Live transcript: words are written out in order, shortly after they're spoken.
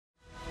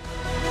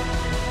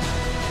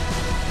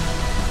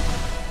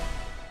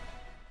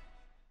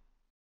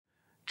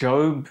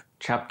Job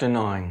chapter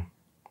 9.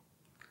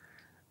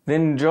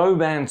 Then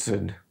Job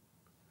answered,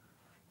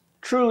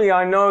 "Truly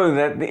I know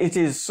that it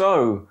is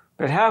so,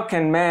 but how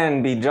can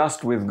man be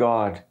just with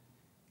God?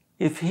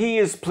 If he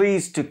is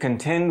pleased to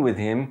contend with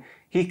him,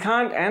 he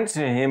can't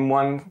answer him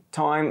one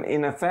time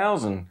in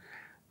 1,000.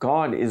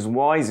 God is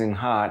wise in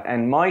heart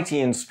and mighty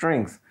in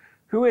strength.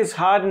 Who has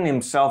hardened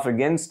himself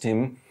against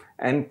him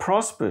and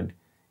prospered?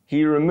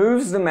 He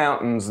removes the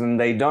mountains and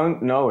they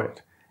don't know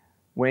it.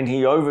 When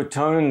he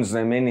overturns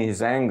them in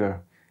his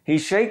anger, he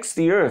shakes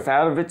the earth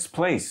out of its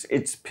place.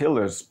 Its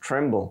pillars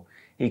tremble.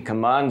 He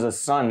commands a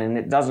sun and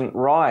it doesn't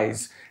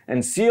rise,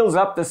 and seals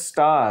up the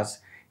stars.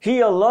 He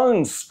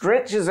alone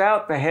stretches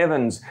out the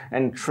heavens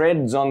and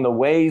treads on the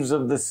waves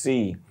of the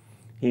sea.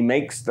 He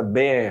makes the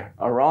Bear,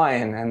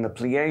 Orion, and the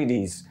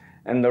Pleiades,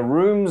 and the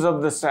rooms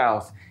of the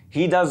south.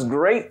 He does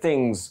great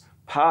things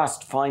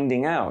past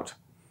finding out.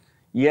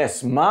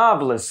 Yes,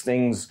 marvelous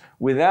things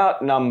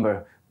without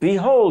number.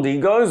 Behold, he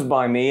goes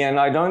by me, and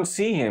I don't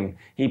see him.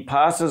 He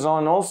passes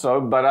on also,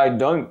 but I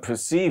don't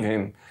perceive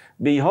him.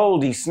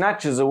 Behold, he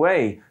snatches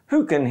away.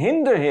 Who can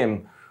hinder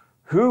him?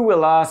 Who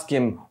will ask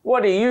him,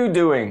 'What are you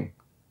doing?'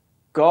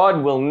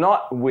 God will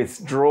not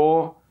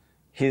withdraw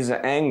his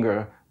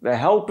anger. The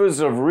helpers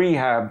of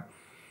Rehab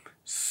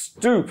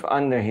stoop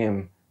under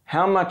him.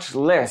 How much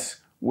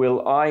less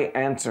will I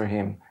answer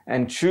him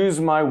and choose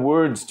my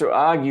words to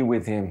argue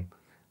with him?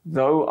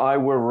 Though I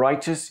were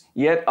righteous,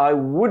 yet I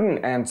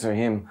wouldn't answer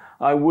him.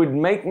 I would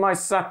make my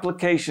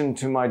supplication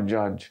to my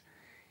judge.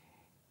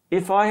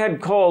 If I had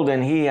called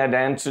and he had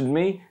answered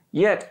me,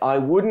 yet I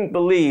wouldn't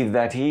believe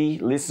that he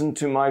listened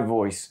to my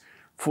voice.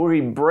 For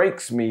he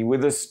breaks me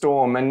with a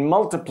storm and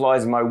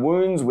multiplies my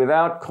wounds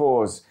without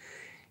cause.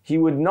 He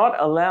would not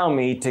allow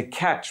me to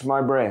catch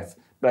my breath,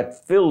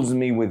 but fills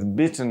me with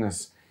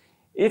bitterness.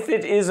 If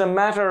it is a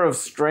matter of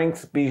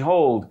strength,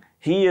 behold,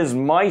 he is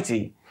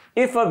mighty.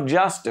 If of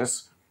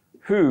justice,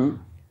 who,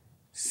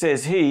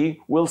 says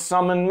he, will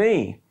summon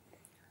me?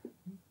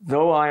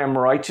 Though I am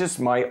righteous,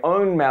 my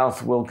own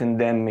mouth will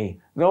condemn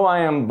me. Though I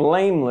am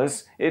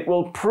blameless, it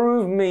will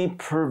prove me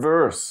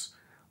perverse.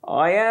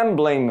 I am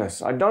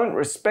blameless. I don't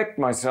respect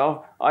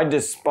myself. I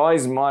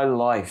despise my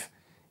life.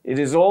 It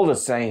is all the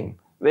same.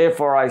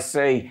 Therefore I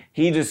say,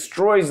 he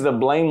destroys the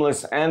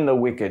blameless and the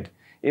wicked.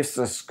 If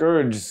the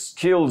scourge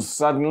kills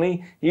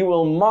suddenly, he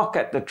will mock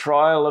at the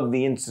trial of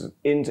the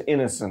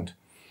innocent.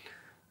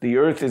 The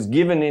earth is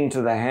given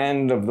into the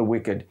hand of the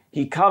wicked.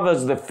 He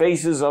covers the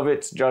faces of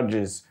its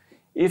judges.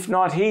 If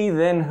not he,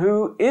 then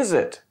who is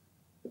it?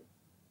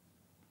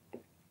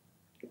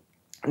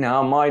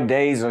 Now my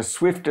days are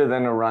swifter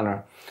than a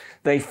runner.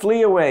 They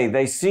flee away.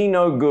 They see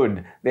no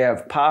good. They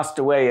have passed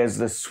away as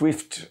the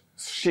swift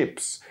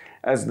ships,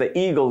 as the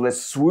eagle that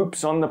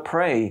swoops on the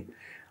prey.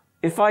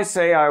 If I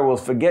say I will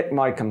forget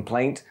my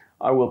complaint,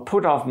 I will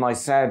put off my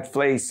sad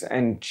face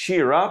and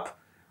cheer up,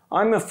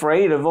 I'm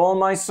afraid of all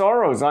my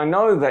sorrows. I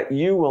know that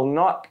you will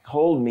not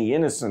hold me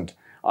innocent.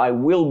 I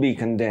will be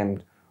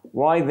condemned.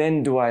 Why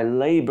then do I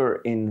labor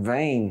in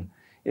vain?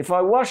 If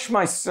I wash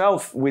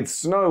myself with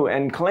snow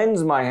and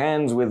cleanse my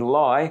hands with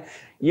lye,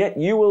 yet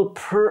you will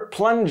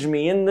plunge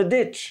me in the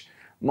ditch.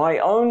 My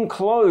own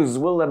clothes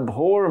will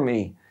abhor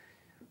me.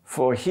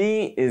 For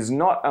he is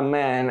not a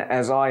man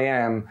as I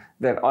am,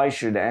 that I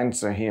should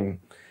answer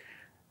him,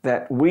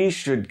 that we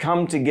should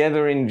come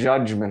together in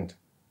judgment.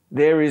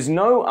 There is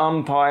no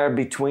umpire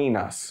between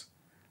us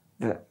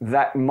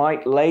that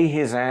might lay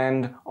his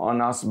hand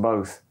on us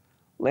both.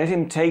 Let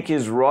him take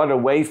his rod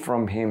away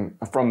from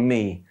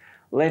me.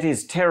 Let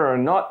his terror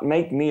not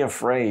make me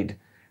afraid.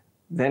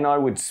 Then I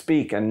would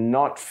speak and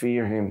not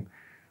fear him,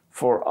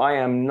 for I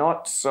am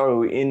not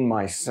so in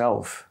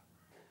myself."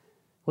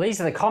 Well, these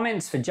are the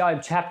comments for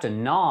Job chapter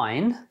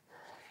 9,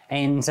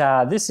 and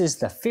this is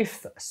the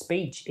 5th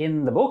speech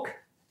in the book,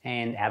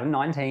 and out of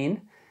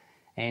 19.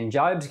 And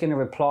Job's going to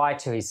reply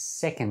to his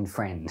second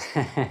friend.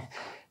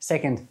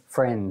 Second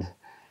friend.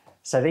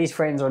 So these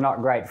friends are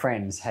not great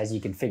friends, as you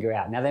can figure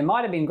out. Now, they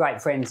might have been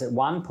great friends at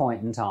one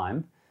point in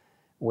time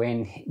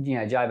when,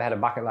 Job had a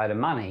bucket load of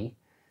money,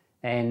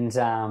 and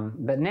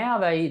but now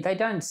they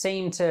don't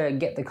seem to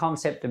get the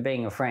concept of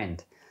being a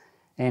friend.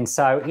 And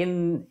so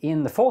in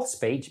the 4th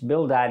speech,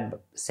 Bildad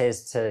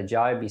says to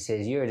Job, he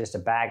says, "You're just a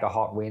bag of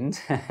hot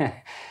wind."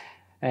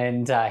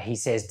 And he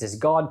says, "Does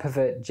God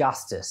pervert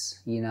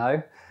justice?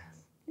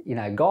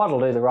 God will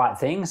do the right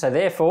thing, so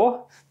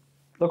therefore,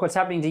 look what's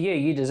happening to you.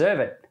 You deserve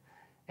it."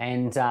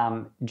 And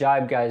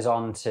Job goes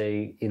on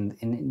to,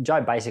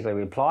 Job basically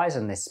replies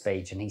in this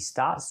speech, and he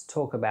starts to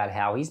talk about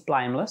how he's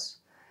blameless,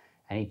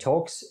 and he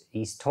talks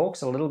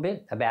a little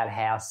bit about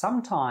how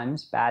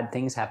sometimes bad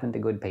things happen to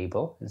good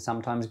people, and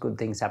sometimes good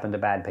things happen to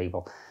bad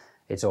people.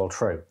 It's all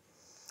true.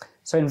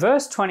 So in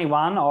verse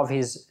 21 of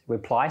his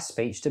reply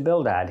speech to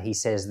Bildad, he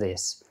says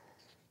this.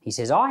 He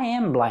says, "I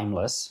am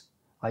blameless.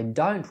 I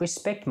don't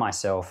respect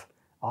myself.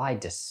 I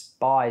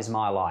despise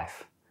my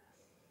life."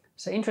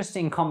 It's an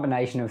interesting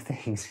combination of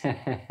things.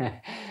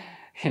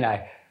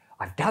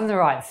 I've done the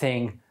right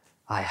thing.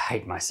 I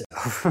hate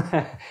myself.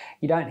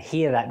 You don't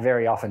hear that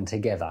very often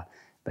together.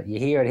 but you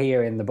hear it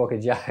here in the book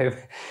of Job.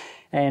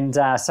 And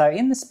so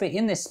in this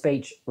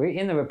speech,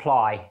 in the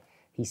reply,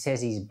 he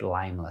says he's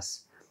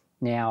blameless.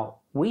 Now,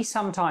 we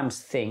sometimes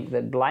think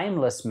that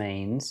blameless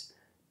means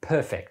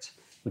perfect,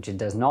 which it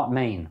does not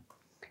mean.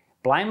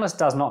 Blameless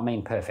does not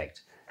mean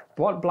perfect.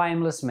 What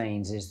blameless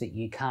means is that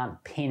you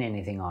can't pin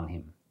anything on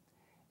him.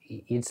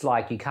 It's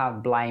like you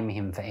can't blame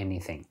him for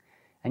anything.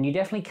 And you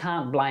definitely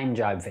can't blame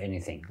Job for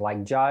anything.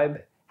 Like, Job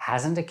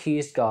hasn't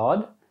accused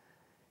God.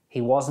 He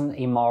wasn't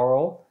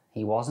immoral.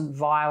 He wasn't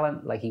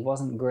violent. Like, he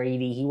wasn't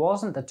greedy. He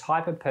wasn't the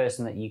type of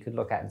person that you could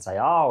look at and say,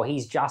 oh,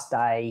 he's just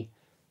blame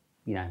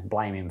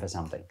him for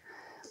something.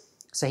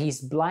 So he's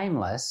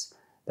blameless,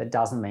 but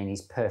doesn't mean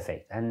he's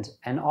perfect. And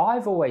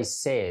I've always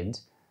said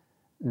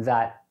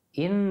that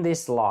in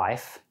this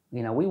life,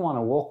 we want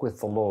to walk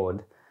with the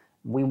Lord.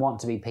 We want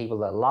to be people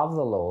that love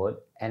the Lord,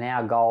 and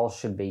our goal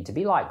should be to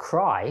be like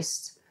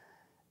Christ,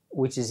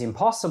 which is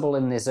impossible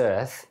in this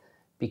earth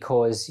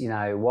because,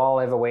 while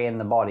ever we're in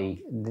the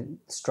body, the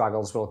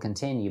struggles will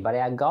continue. But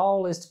our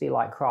goal is to be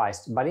like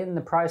Christ. But in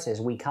the process,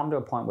 we come to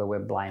a point where we're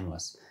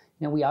blameless.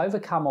 We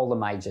overcome all the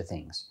major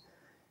things.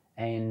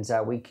 And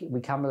we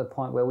come to the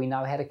point where we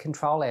know how to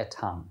control our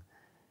tongue.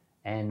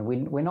 And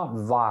we're not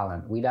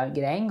violent. We don't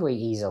get angry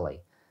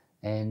easily.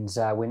 And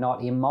we're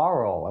not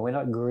immoral, and we're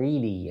not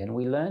greedy, and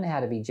we learn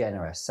how to be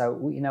generous. So,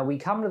 we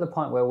come to the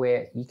point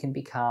where you can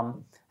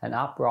become an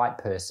upright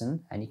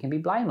person and you can be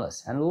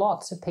blameless. And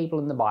lots of people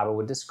in the Bible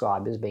were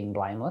described as being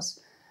blameless.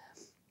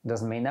 It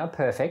doesn't mean they were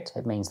perfect.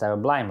 It means they were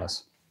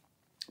blameless.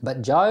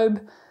 But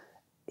Job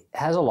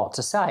has a lot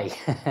to say.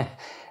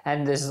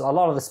 And there's a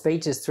lot of the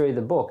speeches through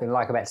the book, and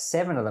like about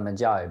 7 of them are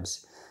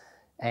Job's.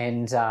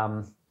 And,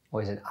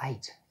 or is it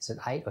 8? Is it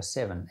 8 or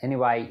 7?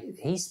 Anyway,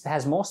 he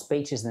has more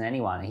speeches than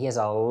anyone. He has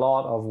a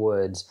lot of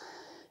words.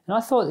 And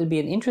I thought it'd be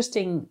an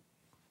interesting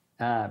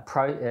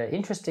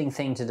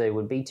thing to do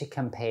would be to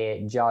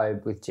compare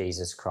Job with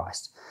Jesus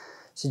Christ.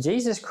 So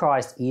Jesus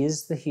Christ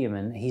is the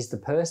human. He's the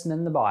person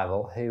in the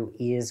Bible who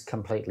is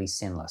completely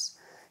sinless.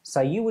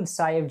 So you would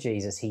say of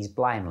Jesus, he's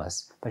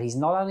blameless, but he's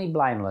not only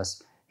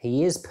blameless,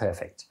 he is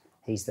perfect.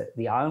 He's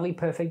the only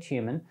perfect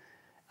human.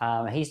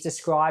 He's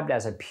described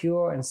as a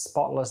pure and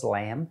spotless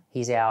lamb.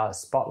 He's our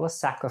spotless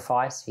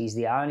sacrifice. He's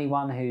the only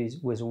one who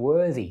was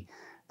worthy,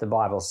 the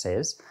Bible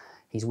says.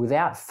 He's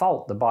without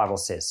fault, the Bible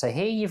says. So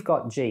here you've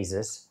got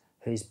Jesus,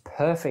 who's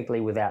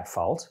perfectly without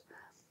fault.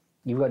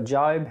 You've got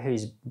Job,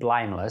 who's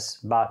blameless,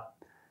 but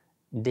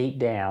deep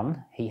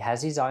down, he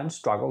has his own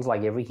struggles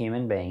like every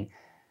human being.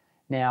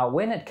 Now,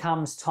 when it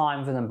comes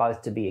time for them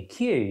both to be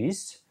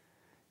accused,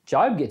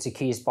 Job gets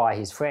accused by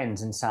his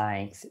friends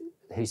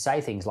who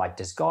say things like,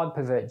 does God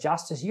pervert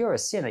justice? You're a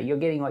sinner. You're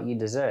getting what you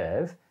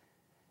deserve.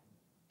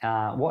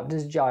 How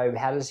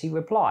does he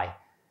reply?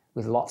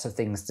 With lots of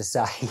things to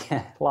say,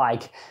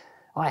 like,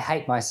 I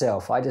hate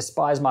myself. I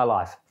despise my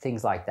life.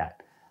 Things like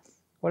that.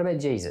 What about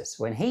Jesus?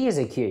 When he is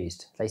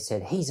accused, they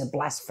said, he's a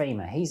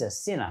blasphemer. He's a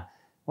sinner.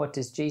 What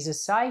does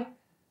Jesus say?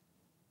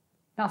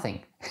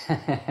 Nothing.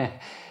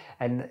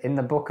 And in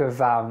the book of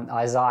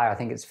Isaiah, I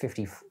think it's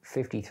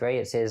 53,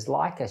 it says,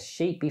 like a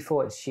sheep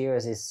before its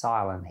shearers is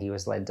silent, he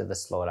was led to the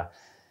slaughter.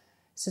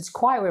 So it's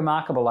quite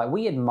remarkable. Like,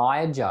 we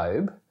admire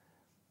Job,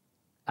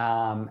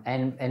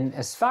 and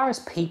as far as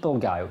people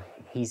go,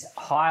 he's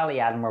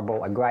highly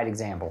admirable, a great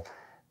example.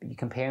 But you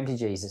compare him to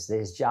Jesus,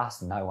 there's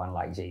just no one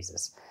like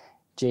Jesus.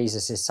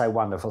 Jesus is so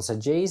wonderful. So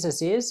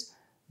Jesus is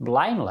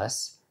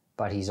blameless,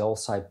 but he's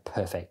also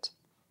perfect.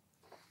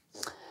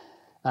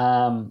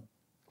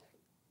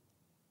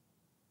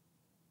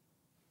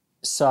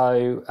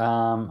 So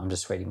I'm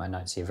just reading my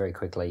notes here very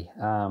quickly.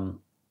 I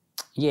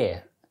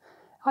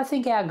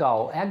think our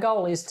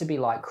goal is to be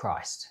like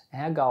Christ.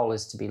 Our goal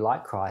is to be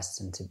like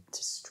Christ and to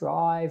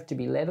strive to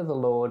be led of the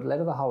Lord, led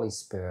of the Holy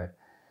Spirit.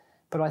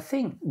 But I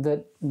think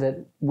that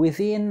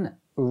within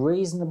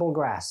reasonable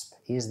grasp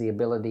is the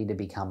ability to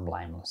become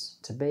blameless,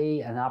 to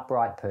be an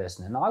upright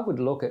person. And I would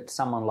look at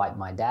someone like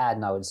my dad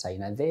and I would say,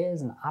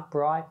 there's an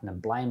upright and a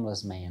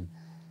blameless man.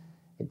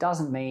 It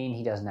doesn't mean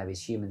he doesn't have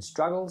his human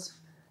struggles.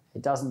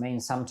 It doesn't mean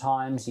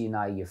sometimes,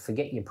 you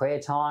forget your prayer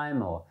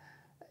time or,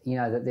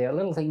 that there are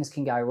little things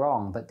can go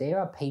wrong. But there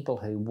are people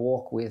who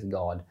walk with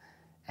God,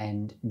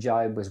 and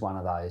Job was one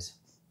of those.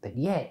 But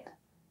yet,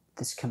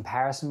 this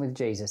comparison with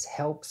Jesus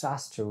helps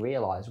us to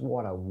realize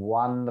what a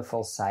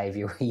wonderful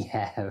Saviour we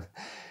have.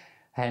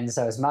 And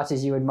so as much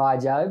as you admire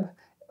Job,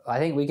 I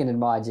think we can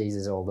admire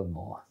Jesus all the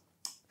more.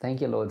 Thank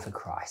you, Lord, for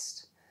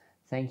Christ.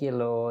 Thank you,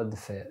 Lord,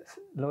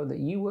 Lord, that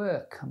you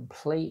were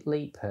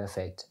completely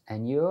perfect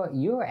and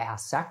you're our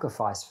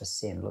sacrifice for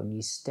sin. Lord,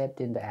 you stepped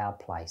into our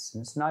place.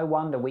 And it's no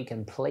wonder we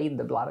can plead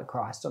the blood of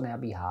Christ on our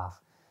behalf.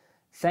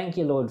 Thank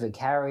you, Lord, for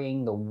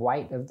carrying the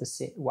weight of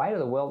the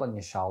world on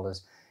your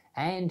shoulders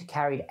and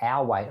carried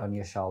our weight on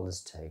your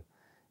shoulders too.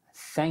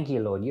 Thank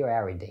you, Lord, you're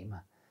our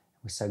Redeemer.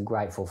 We're so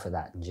grateful for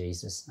that in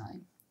Jesus'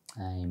 name.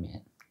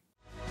 Amen.